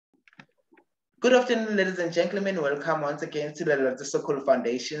Good afternoon, ladies and gentlemen. Welcome once again to the Logistical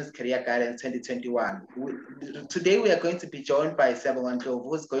Foundation's Career Guidance 2021. Today, we are going to be joined by Sebongo,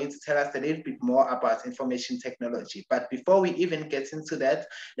 who is going to tell us a little bit more about information technology. But before we even get into that,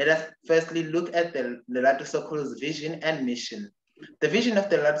 let us firstly look at the Logistical vision and mission. The vision of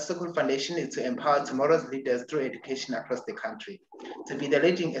the Logistical Foundation is to empower tomorrow's leaders through education across the country, to be the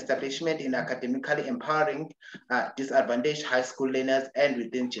leading establishment in academically empowering disadvantaged high school learners and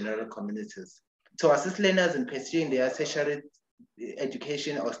within general communities, to assist learners in pursuing their tertiary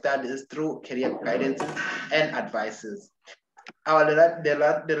education or studies through career guidance and advices.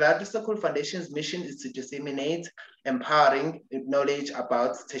 The Largest School Foundation's mission is to disseminate empowering knowledge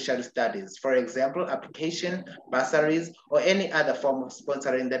about tertiary studies. For example, application, bursaries, or any other form of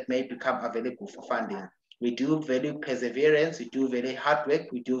sponsoring that may become available for funding. We do value perseverance, we do value hard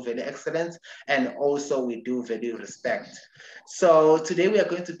work, we do value excellence, and also we do value respect. So today we are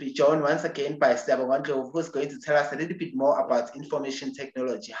going to be joined once again by Sebongo, who's going to tell us a little bit more about information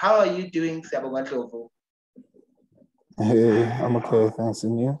technology. How are you doing, Sebongo? Hey, I'm okay, thanks.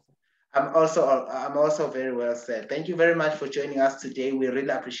 And you? I'm also very well said. Thank you very much for joining us today. We really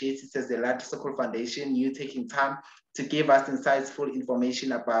appreciate it as the Largest School Foundation, you taking time to give us insightful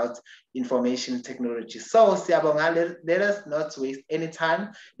information about information technology. So Siyabonga, let us not waste any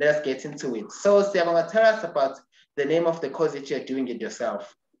time. Let us get into it. So Siyabonga, tell us about the name of the course that you're doing it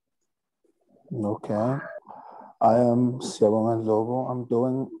yourself. Okay. I am Siyabonga Lobo. I'm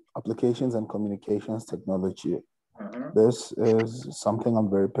doing applications and communications technology. This is something I'm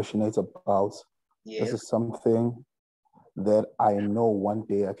very passionate about. Yes. This is something that I know one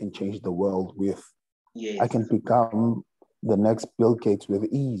day I can change the world with. Yes. I can become the next Bill Gates with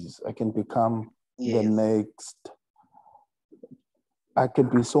ease. I can become the next. I can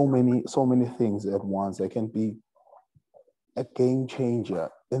be so many things at once. I can be a game changer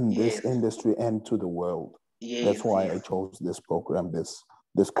in this industry and to the world. That's why I chose this program, this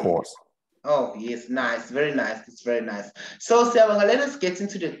course. Oh, yes, nice, very nice. It's very nice. So, Siyabonga, let us get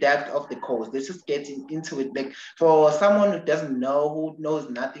into the depth of the course. Let's just get into it. Like for someone who doesn't know, who knows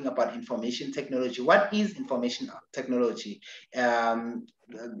nothing about information technology, what is information technology?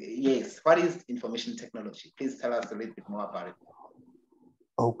 Yes, what is information technology? Please tell us a little bit more about it.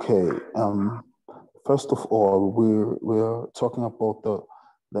 Okay. First of all, we're talking about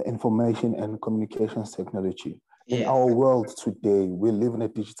the information and communications technology. In our world today, we live in a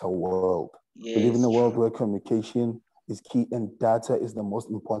digital world. We live in a world where communication is key and data is the most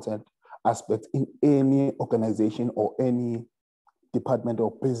important aspect in any organization or any department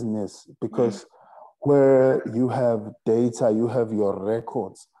or business, because where you have data, you have your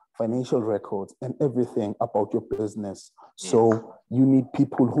records, financial records, and everything about your business. So you need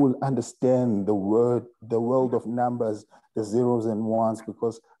people who will understand the world of numbers, the zeros and ones,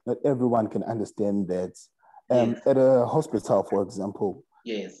 because not everyone can understand that. At a hospital, for example,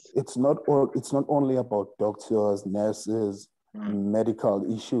 it's not only about doctors, nurses, medical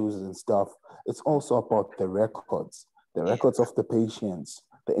issues and stuff. It's also about the records of the patients,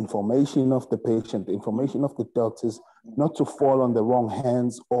 the information of the patient, the information of the doctors, not to fall on the wrong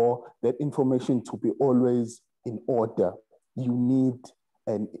hands, or that information to be always in order. You need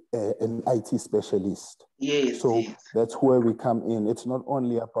an IT specialist. So that's where we come in. It's not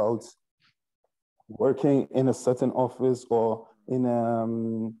only about working in a certain office or in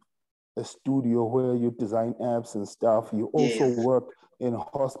a studio where you design apps and stuff. You also work in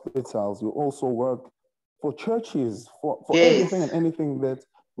hospitals. You also work for churches, for everything and anything that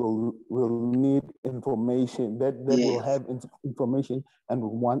will need information, that will have information and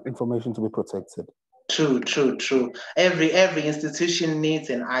want information to be protected. True. Every institution needs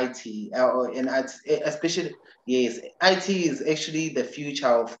an IT, or an IT, especially IT is actually the future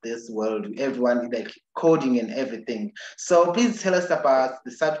of this world. Everyone like coding and everything. So please tell us about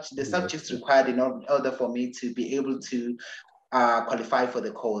the subjects required in order for me to be able to qualify for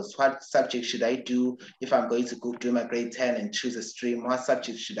the course. What subject should I do if I'm going to go do my grade 10 and choose a stream? What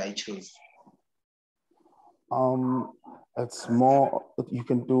subject should I choose? It's more, you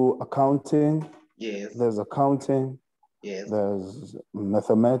can do accounting. There's accounting. There's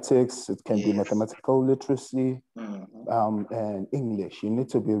mathematics. It can be mathematical literacy, and English. You need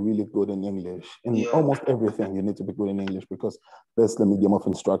to be really good in English. In almost everything, you need to be good in English, because that's the medium of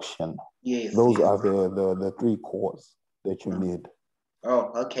instruction. Those are the three cores that you need.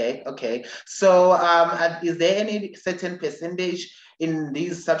 Oh, okay. So is there any certain percentage in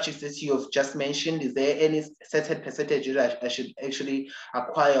these subjects that you have just mentioned? Is there any certain percentage that I should actually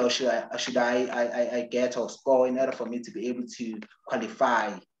acquire, or should I get or score in order for me to be able to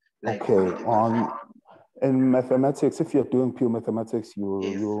qualify? In mathematics, if you're doing pure mathematics, you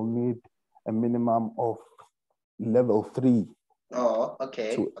will need a minimum of level 3. Oh,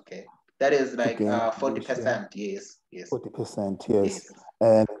 okay, okay. That is like 40%, yes, yes. 40%, yes.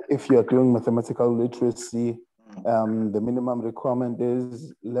 And if you're doing mathematical literacy, the minimum requirement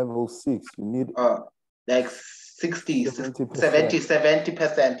is level 6. You need like 60, 70%,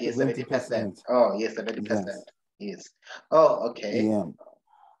 yes, 70%. Oh, yes, 70%. Yes. Oh, okay. Yeah.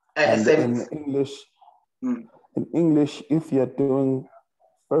 And in English, if you're doing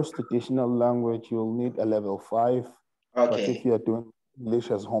first additional language, you'll need a level 5. Okay. But if you're doing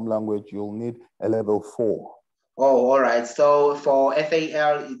English as home language, you'll need a level 4. Oh, all right. So for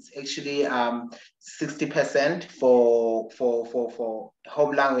FAL, it's actually 60%. For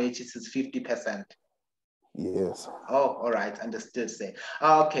home language, it is 50%. Yes. Oh, all right. Understood, say.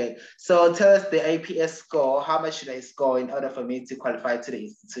 Okay. So tell us the APS score. How much should I score in order for me to qualify to the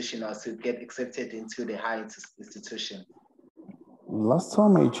institution or to get accepted into the high institution? Last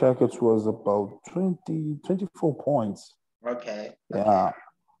time I checked, it was about 24 points. Okay. Yeah. Okay.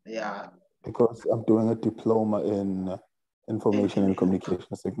 Yeah. Because I'm doing a diploma in information and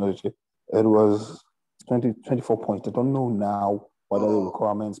communications technology. It was 24 points. I don't know now what are the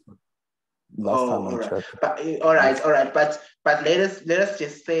requirements, but last time I checked. But all right. But let us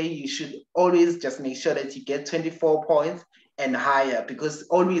just say you should always just make sure that you get 24 points and higher, because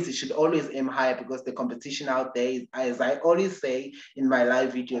you should always aim higher, because the competition out there is, as I always say in my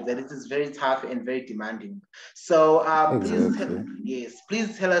live videos, that it is very tough and very demanding. So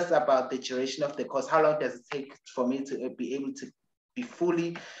please tell us about the duration of the course. How long does it take for me to be able to be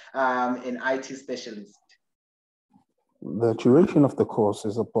fully an IT specialist? The duration of the course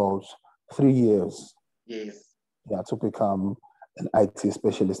is about 3 years. Yes. Yeah, to become an IT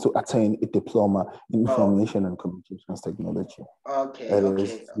specialist, to attain a diploma in information and communications technology. Okay.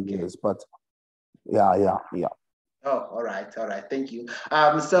 Years, but yeah. Oh, all right. Thank you.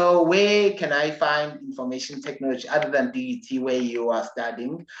 So where can I find information technology other than DET where you are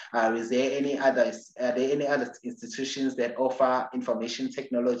studying? Are there any other institutions that offer information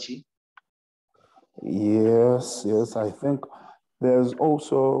technology? Yes. I think there's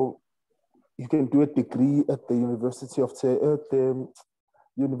also, you can do a degree at the University of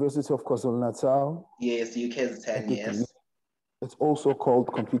KwaZulu-Natal. Yes, UKZN, yes. It's also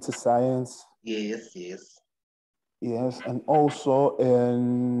called computer science. Yes. Yes, and also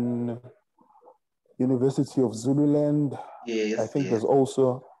in University of Zululand. Yes. I think there's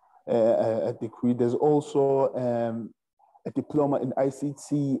also a degree. There's also a diploma in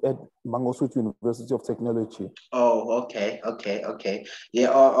ICT at Mangosuthu University of Technology. Oh, okay. Yeah,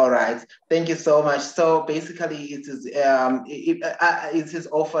 all right. Thank you so much. So basically, it is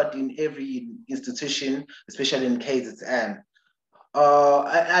offered in every institution, especially in KZN.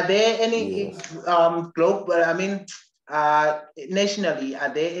 Are there any global? I mean, nationally, are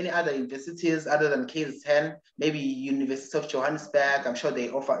there any other universities other than KZN? Maybe University of Johannesburg. I'm sure they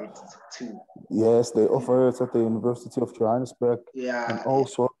offer it too. Yes, they offer it at the University of Johannesburg. Yeah, and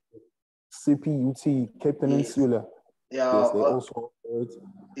also CPUT, Cape Peninsula. Yes, they also offer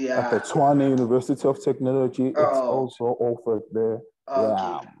it. At the Tshwane University of Technology, it's also offered there. Okay.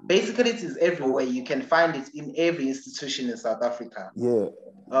 Yeah. Basically, it is everywhere. You can find it in every institution in South Africa. Yeah.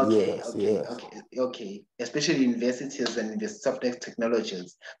 Okay. Especially universities and University of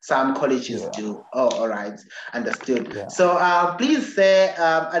Technologies. Some colleges do. Oh, all right. Understood. Yeah. So please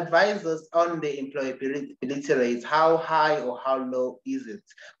advise us on the employability rates. How high or how low is it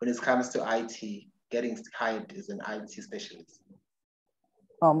when it comes to IT, getting hired as an IT specialist?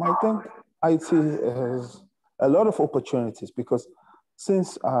 I think IT has a lot of opportunities, because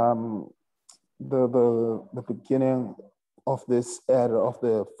since the beginning of this era of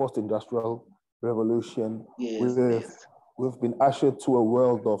the fourth industrial revolution, we've been ushered to a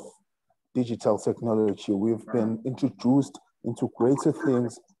world of digital technology. We've been introduced into greater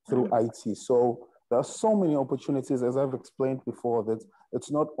things through IT. So there are so many opportunities, as I've explained before, that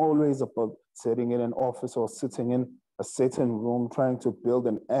it's not always about sitting in an office or sitting in a certain room trying to build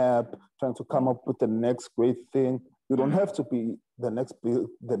an app, trying to come up with the next great thing. You don't have to be the next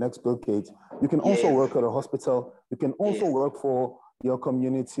Bill Gates. You can also work at a hospital. You can also work for your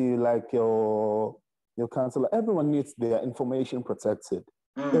community, like your council. Everyone needs their information protected.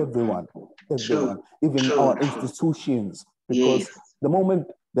 Everyone, even our institutions, because the moment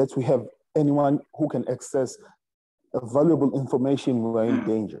that we have anyone who can access valuable information, we're in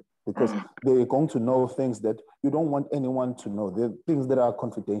danger, because they're going to know things that you don't want anyone to know. They're things that are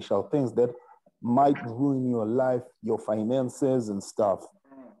confidential, things that might ruin your life, your finances and stuff.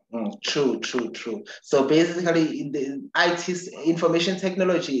 True. So basically, the IT information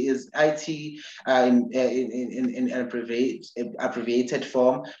technology is IT in an abbreviated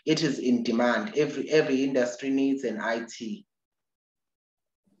form. It is in demand. Every industry needs an IT.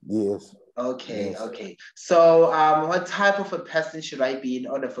 Yes. Okay, yes. okay. So what type of a person should I be in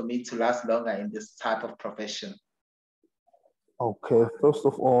order for me to last longer in this type of profession? Okay, first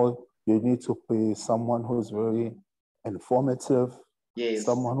of all, you need to be someone who's very informative, Yes.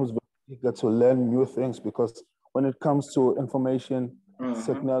 someone who's very eager to learn new things, because when it comes to information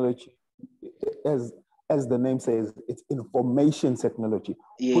technology, as the name says, it's information technology,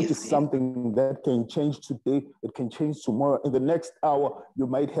 which is something that can change today, it can change tomorrow. In the next hour, you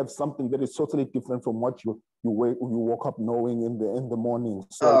might have something that is totally different from what you woke up knowing in the morning.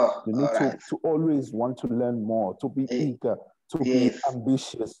 So you need to always want to learn more, to be eager, to be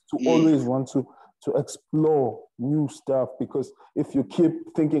ambitious, to always want to explore new stuff. Because if you keep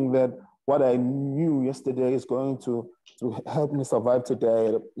thinking that what I knew yesterday is going to help me survive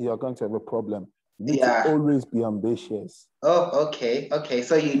today, you're going to have a problem. You need to always be ambitious. Oh, okay.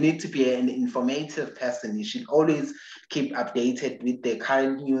 So you need to be an informative person. You should always keep updated with the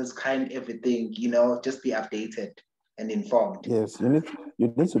current news, current everything, just be updated and informed. Yes, you need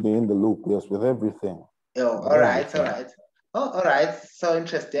to be in the loop, yes, with everything. Oh, all right. Oh, all right. So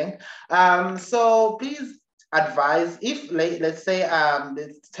interesting. So please advise if, let's say,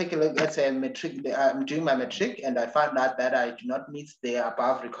 let's take a look at a metric. I'm doing my metric, and I found out that I do not meet the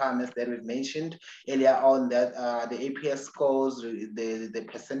above requirements that we've mentioned earlier on. That the APS scores, the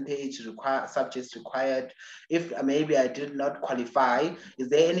percentage subjects required. If maybe I did not qualify, is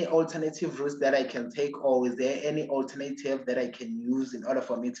there any alternative routes that I can take, or is there any alternative that I can use in order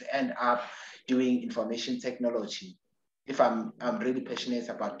for me to end up doing information technology, if I'm really passionate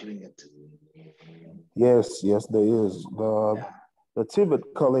about doing it? Yes, there is. The TVET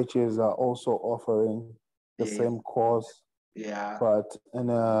colleges are also offering the same course. Yeah. But in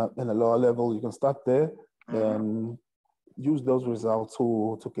a lower level, you can start there, then use those results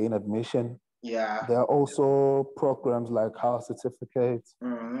to gain admission. Yeah. There are also programs like House Certificate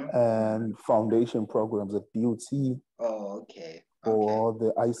and foundation programs at DOT. Oh, okay. Or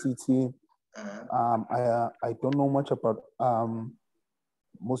the ICT. I don't know much about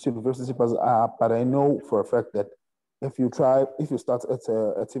most universities, but I know for a fact that if you start at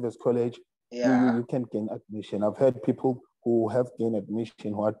a TVET college, you can gain admission. I've heard people who have gained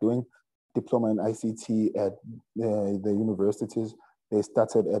admission who are doing diploma in ICT at the universities. They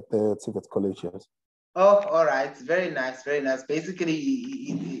started at the TVET colleges. Oh, all right. Very nice.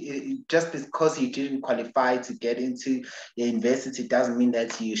 Basically, just because you didn't qualify to get into the university doesn't mean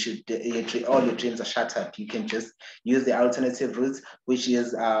that you should, all your dreams are shattered. You can just use the alternative routes, which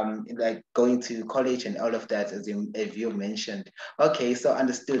is like going to college and all of that, as you mentioned. Okay, so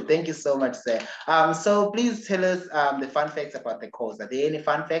understood. Thank you so much, sir. So please tell us the fun facts about the course. Are there any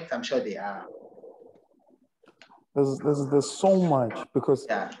fun facts? I'm sure there are. There's so much, because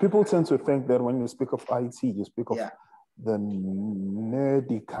people tend to think that when you speak of IT, you speak of the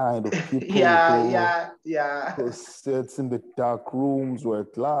nerdy kind of people who sits in the dark rooms, wear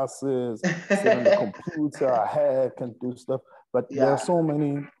glasses, sit on the computer, hack and do stuff. But there are so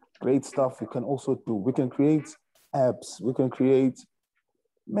many great stuff we can also do. We can create apps, we can create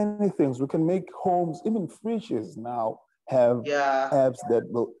many things. We can make homes, even fridges now have apps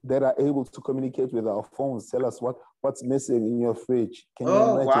that are able to communicate with our phones, tell us what's missing in your fridge. Can you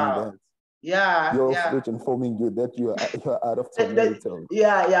imagine that? Your fridge informing you that you're out of tomatoes.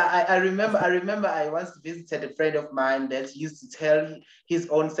 I remember I once visited a friend of mine that used to tell his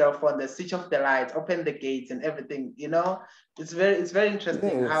own cell phone to switch off the lights, open the gates and everything. It's very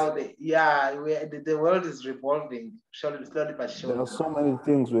interesting how the world is revolving slowly but surely. There are so many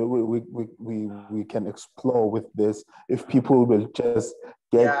things we can explore with this if people will just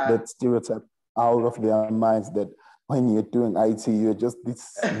get that stereotype out of their minds that when you're doing IT, you're just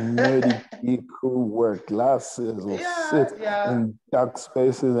this nerdy geek who wear glasses or sit in dark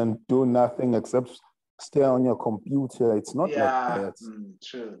spaces and do nothing except stay on your computer. It's not like that.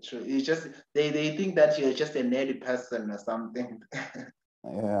 True. It's just they think that you're just a nerdy person or something.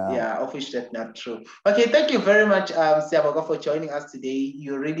 Of which that's not true. Okay, thank you very much, Siaboga, for joining us today.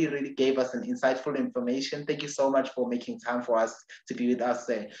 You really gave us an insightful information. Thank you so much for making time for us to be with us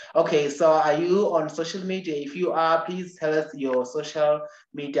today. Okay, so are you on social media? If you are, please tell us your social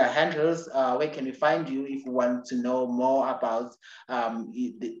media handles. Where can we find you if you want to know more about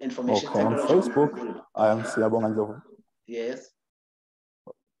the information technology? On Facebook, I am Siabonga. Yes.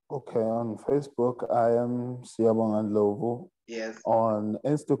 Okay, on Facebook, I am Siabonga Lovo. Yes. On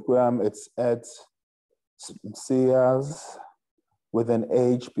Instagram, it's at Sias with an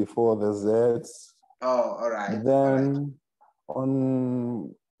H before the Z's. Oh, all right. Then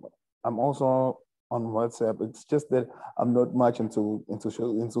I'm also on WhatsApp. It's just that I'm not much into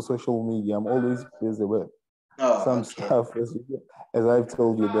social media. I'm always busy with some stuff. As I've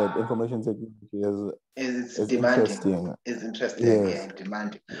told you, that information technology is demanding. interesting. Is interesting, yes. Yeah,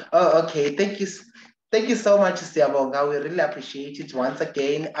 demanding. Oh, okay. Thank you so much, Siyabonga. We really appreciate it once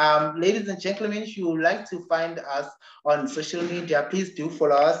again. Ladies and gentlemen, if you would like to find us on social media, please do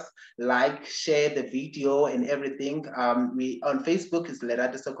follow us, like, share the video and everything. We on Facebook is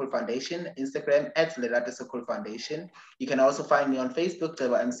Lerato Circle Foundation, Instagram at Lerato Circle Foundation. You can also find me on Facebook,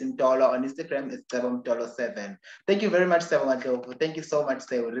 Msimtolo, on Instagram it's Msimtolo7. Thank you very much, Siyabonga. Thank you so much,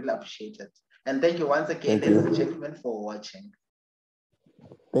 sir. We really appreciate it. And thank you once again, ladies and gentlemen, for watching.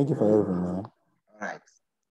 Thank you for having me. All right.